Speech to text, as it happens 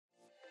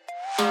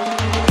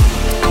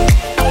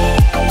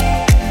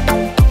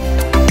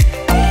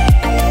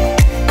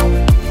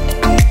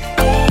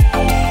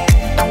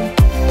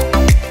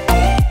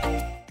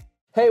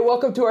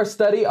welcome to our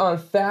study on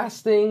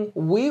fasting.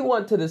 We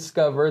want to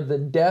discover the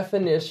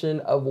definition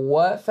of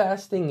what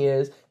fasting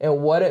is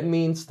and what it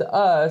means to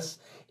us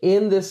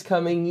in this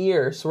coming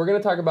year. So we're going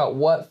to talk about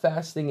what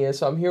fasting is.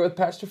 So I'm here with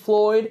Pastor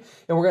Floyd,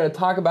 and we're going to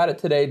talk about it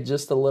today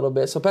just a little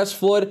bit. So Pastor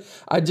Floyd,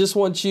 I just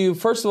want you,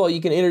 first of all,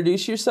 you can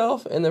introduce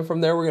yourself, and then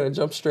from there we're going to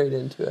jump straight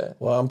into it.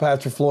 Well, I'm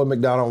Pastor Floyd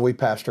McDonald. We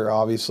pastor,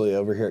 obviously,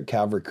 over here at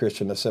Calvary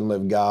Christian Assembly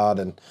of God,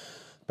 and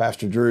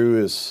Pastor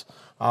Drew is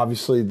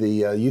obviously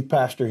the youth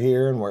pastor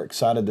here, and we're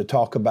excited to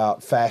talk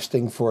about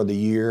fasting for the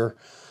year.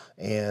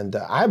 And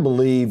I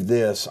believe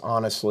this,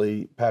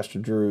 honestly, Pastor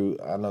Drew,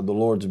 I know the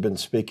Lord's been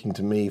speaking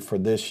to me for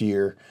this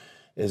year,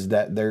 is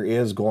that there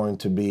is going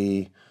to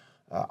be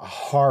a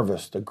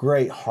harvest, a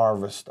great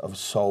harvest of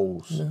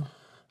souls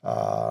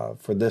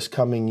for this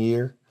coming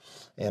year.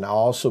 And I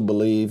also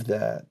believe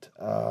that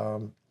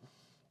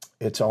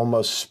it's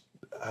almost,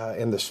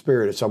 in the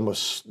spirit, it's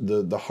almost,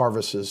 the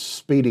harvest is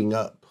speeding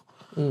up.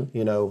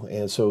 You know,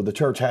 and so the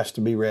church has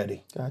to be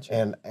ready.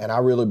 Gotcha. And I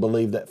really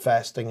believe that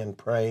fasting and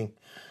praying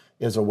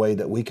is a way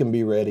that we can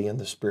be ready in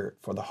the spirit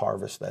for the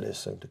harvest that is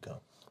soon to come.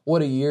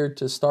 What a year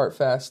to start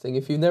fasting.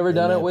 If you've never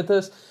done it with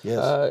us,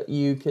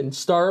 you can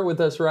start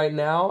with us right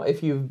now.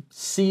 If you've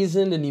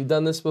seasoned and you've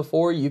done this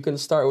before, you can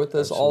start with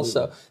us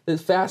also. The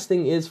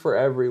fasting is for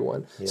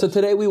everyone. So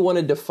today we want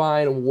to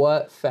define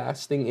what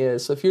fasting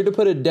is. So if you're to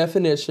put a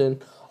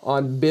definition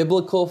on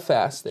biblical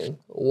fasting,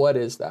 what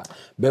is that?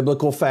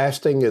 Biblical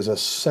fasting is a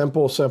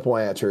simple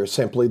answer. It's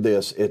simply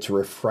this: it's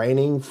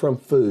refraining from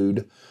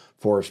food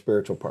for a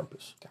spiritual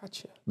purpose.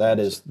 Gotcha. That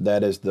is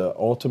the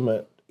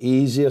ultimate,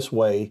 easiest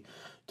way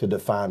to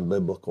define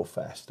biblical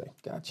fasting.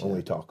 Gotcha. When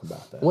we talk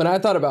about that. When I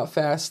thought about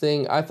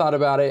fasting, I thought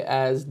about it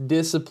as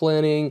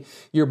disciplining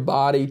your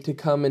body to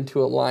come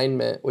into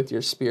alignment with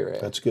your spirit.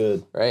 That's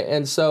good. Right?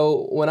 And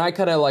so when I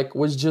kind of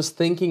was just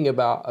thinking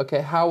about, okay,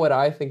 how would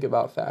I think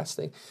about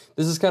fasting?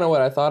 This is kind of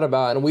what I thought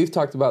about, and we've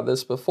talked about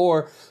this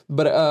before,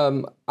 but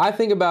I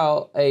think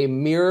about a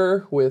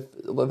mirror with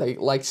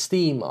like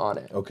steam on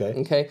it.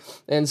 Okay.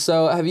 And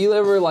so have you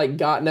ever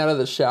gotten out of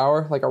the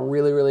shower, like a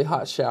really, really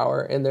hot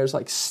shower, and there's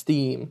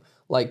steam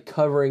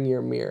covering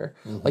your mirror?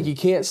 You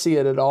can't see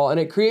it at all. And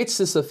it creates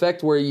this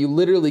effect where you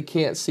literally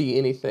can't see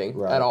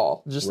anything at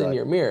all, just in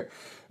your mirror.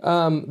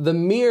 The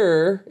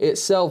mirror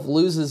itself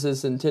loses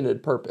its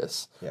intended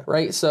purpose,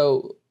 right?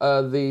 So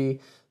the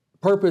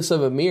purpose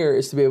of a mirror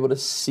is to be able to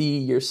see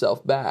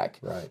yourself back.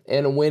 Right.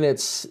 And when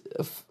it's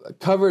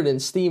covered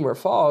in steam or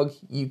fog,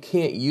 you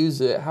can't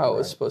use it how it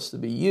was supposed to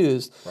be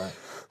used.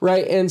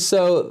 Right. And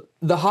so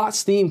the hot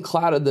steam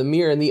clouded the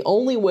mirror, and the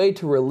only way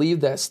to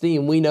relieve that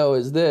steam, we know,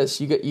 is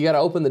this: you got to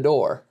open the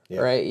door,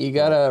 right? You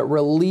got to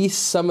release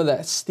some of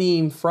that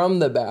steam from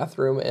the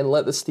bathroom and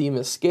let the steam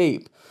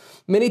escape.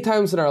 Many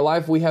times in our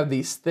life, we have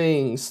these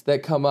things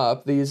that come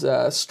up, these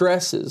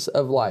stresses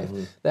of life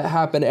that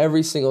happen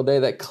every single day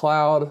that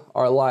cloud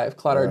our life,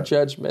 cloud our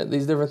judgment,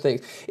 these different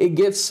things. It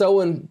gets so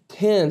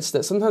intense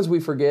that sometimes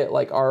we forget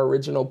our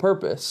original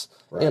purpose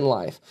in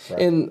life.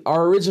 And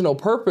our original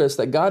purpose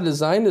that God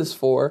designed us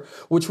for,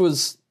 which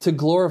was to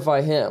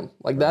glorify Him.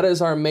 That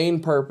is our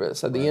main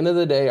purpose. At the end of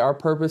the day, our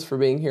purpose for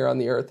being here on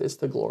the earth is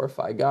to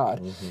glorify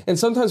God. And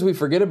sometimes we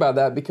forget about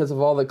that because of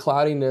all the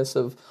cloudiness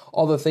of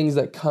all the things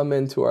that come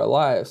into our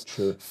lives.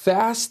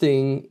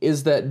 Fasting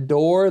is that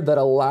door that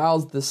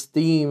allows the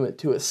steam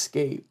to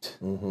escape.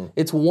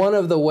 It's one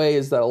of the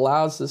ways that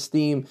allows the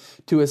steam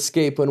to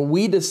escape. When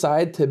we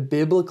decide to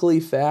biblically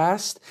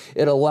fast,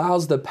 it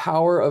allows the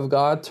power of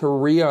God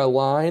to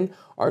realign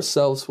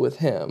ourselves with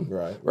Him.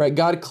 Right.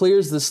 God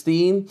clears the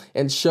steam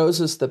and shows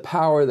us the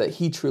power that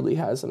He truly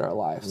has in our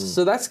lives.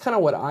 So that's kind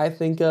of what I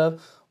think of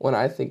when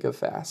I think of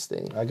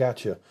fasting. I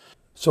got you.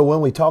 So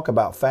when we talk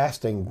about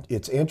fasting,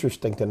 it's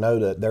interesting to know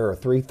that there are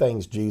three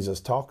things Jesus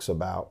talks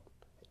about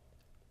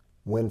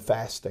when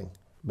fasting.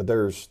 But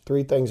there's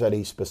three things that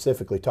He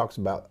specifically talks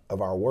about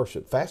of our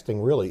worship.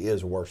 Fasting really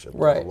is worship to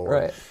the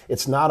Lord.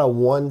 It's not a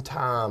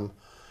one-time,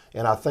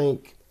 and I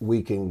think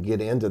we can get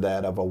into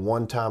that, of a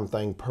one-time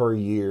thing per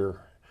year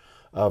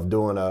of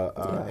doing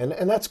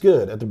and that's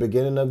good at the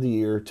beginning of the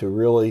year to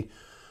really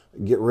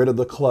get rid of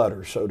the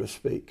clutter, so to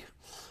speak.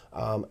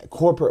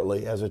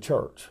 Corporately as a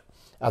church,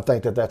 I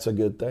think that that's a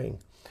good thing.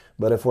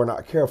 But if we're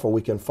not careful,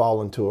 we can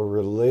fall into a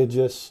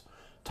religious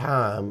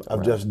time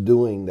of just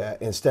doing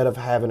that instead of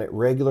having it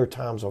regular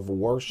times of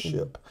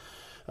worship.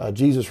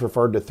 Jesus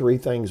referred to three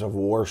things of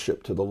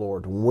worship to the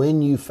Lord: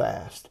 when you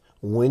fast,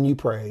 when you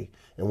pray,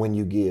 and when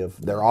you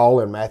give. They're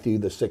all in Matthew,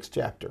 the 6th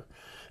chapter.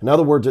 In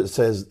other words,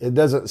 it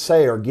doesn't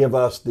say or give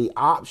us the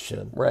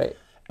option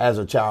as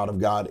a child of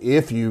God,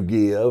 if you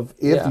give,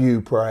 if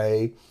you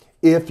pray,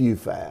 if you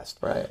fast.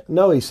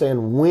 No, He's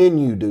saying when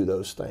you do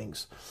those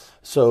things.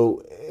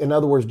 So, in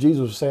other words,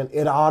 Jesus was saying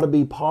it ought to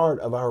be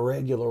part of our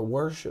regular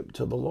worship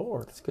to the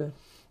Lord. That's good.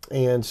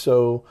 And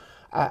so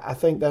I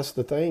think that's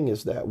the thing,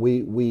 is that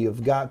we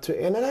have got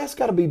to, and that's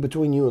got to be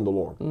between you and the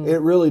Lord. It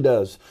really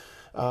does.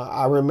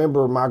 I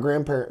remember my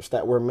grandparents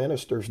that were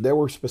ministers. There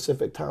were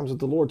specific times that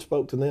the Lord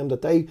spoke to them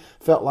that they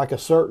felt like a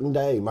certain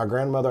day. My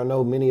grandmother, I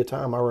know many a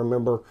time, I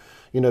remember,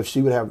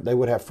 they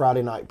would have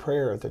Friday night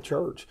prayer at the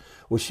church.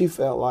 Well, she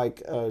felt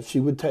like she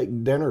would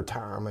take dinner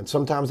time, and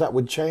sometimes that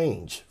would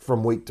change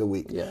from week to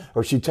week. Yeah.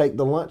 Or she'd take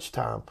the lunch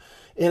time.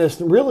 And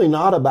it's really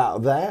not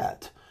about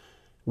that.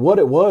 What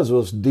it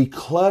was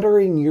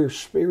decluttering your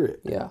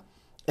spirit. Yeah.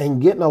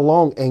 And getting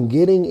along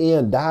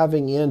and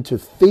diving into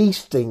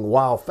feasting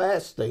while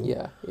fasting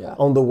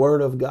on the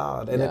Word of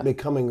God, and it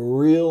becoming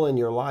real in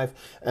your life,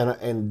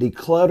 and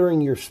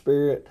decluttering your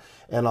spirit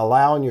and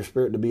allowing your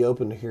spirit to be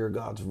open to hear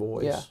God's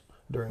voice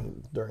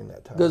during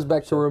that time. Goes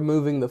back to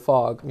removing the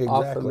fog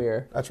off the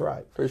mirror. That's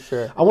right. For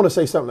sure. I want to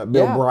say something that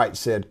Bill Bright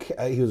said.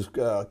 He was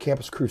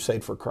Campus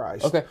Crusade for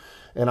Christ. Okay.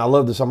 And I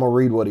love this. I'm going to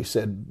read what he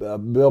said.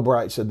 Bill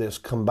Bright said this: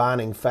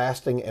 combining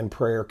fasting and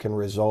prayer can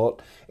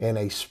result in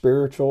a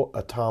spiritual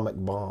atomic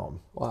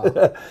bomb. Wow.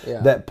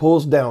 That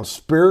pulls down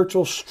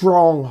spiritual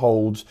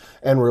strongholds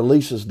and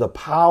releases the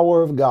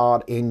power of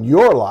God in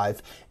your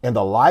life and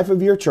the life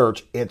of your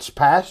church, its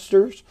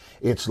pastors,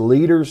 its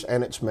leaders,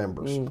 and its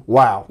members.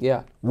 Wow.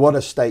 Yeah. What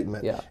a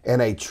statement. Yeah.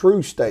 And a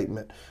true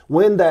statement.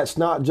 When that's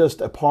not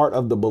just a part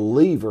of the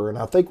believer, and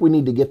I think we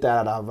need to get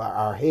that out of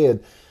our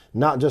head,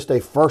 not just a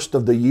first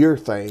of the year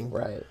thing.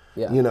 Right.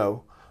 Yeah.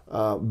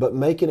 But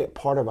making it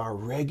part of our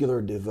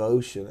regular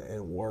devotion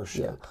and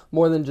worship. Yeah.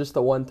 More than just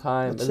the one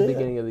time at the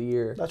beginning of the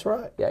year. That's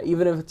right. Yeah.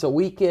 Even if it's a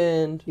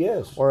weekend.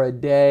 Yes. Or a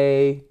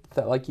day.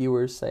 That, like you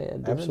were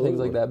saying, different things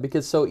like that,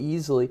 because so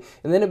easily,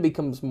 and then it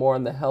becomes more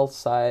on the health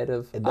side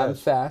of I'm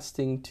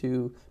fasting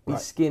to be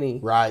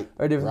skinny,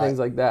 or different things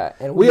like that.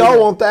 And we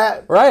all want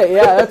that, right?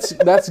 Yeah,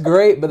 that's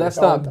great, but that's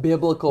not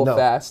biblical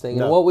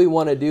fasting. And what we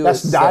want to do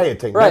is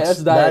dieting, right?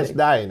 That's dieting. That's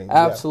dieting.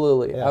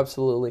 Absolutely,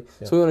 absolutely.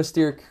 Yeah. So we want to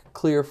steer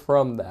clear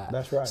from that.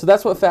 That's right. So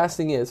that's what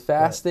fasting is.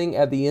 Fasting,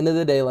 at the end of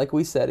the day, like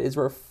we said, is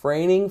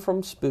refraining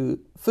from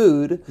food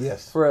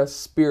for a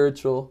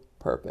spiritual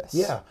purpose.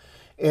 Yeah.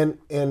 And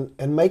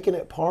making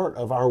it part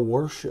of our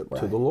worship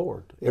to the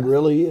Lord. It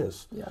really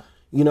is. Yeah.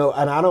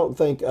 And I don't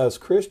think as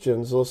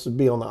Christians, let's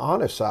be on the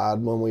honest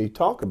side when we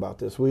talk about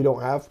this, we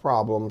don't have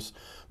problems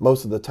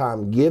most of the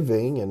time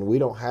giving, and we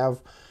don't have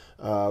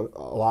a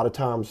lot of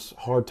times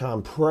hard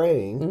time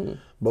praying.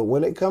 But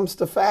when it comes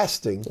to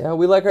fasting,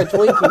 we like our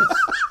Twinkies.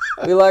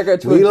 We like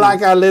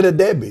our Little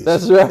Debbies.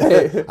 That's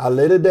right. Our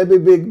Little Debbie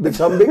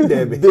become Big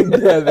Debbie. Big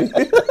Debbie.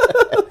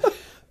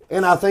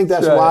 And I think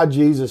that's why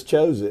Jesus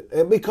chose it.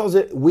 And because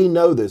we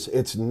know this.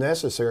 It's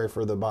necessary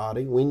for the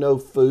body. We know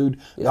food.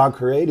 God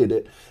created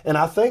it. And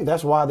I think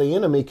that's why the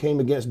enemy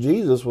came against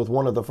Jesus with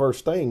one of the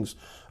first things,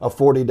 a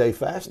 40-day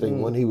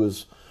fasting, when he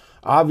was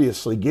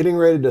obviously getting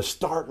ready to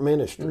start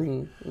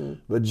ministry.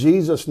 But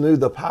Jesus knew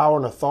the power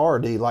and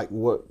authority, like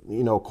what,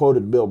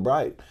 quoted Bill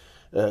Bright,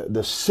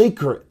 the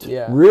secret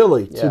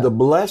really to the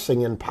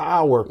blessing and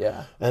power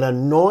and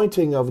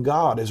anointing of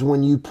God is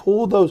when you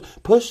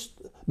push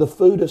the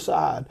food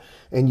aside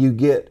and you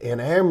get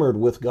enamored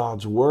with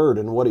God's word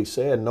and what he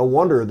said. No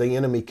wonder the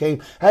enemy came.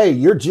 Hey,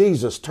 you're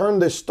Jesus. Turn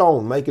this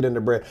stone, make it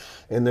into bread.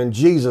 And then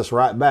Jesus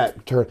right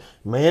back,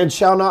 man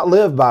shall not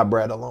live by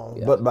bread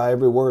alone, but by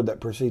every word that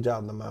proceeds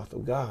out of the mouth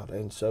of God.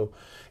 And so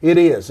it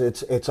is.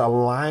 It's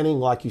aligning,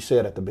 like you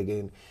said at the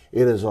beginning,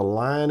 it is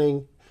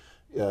aligning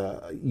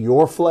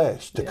your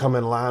flesh to come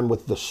in line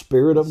with the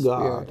Spirit of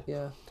God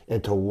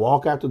and to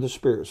walk after the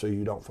Spirit so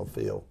you don't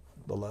fulfill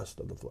the lust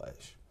of the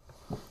flesh.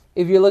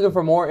 If you're looking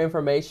for more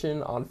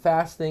information on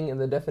fasting and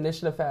the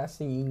definition of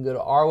fasting, you can go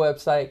to our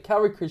website,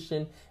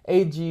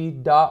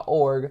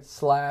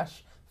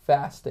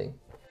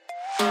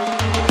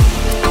 calvarychristianag.org/fasting.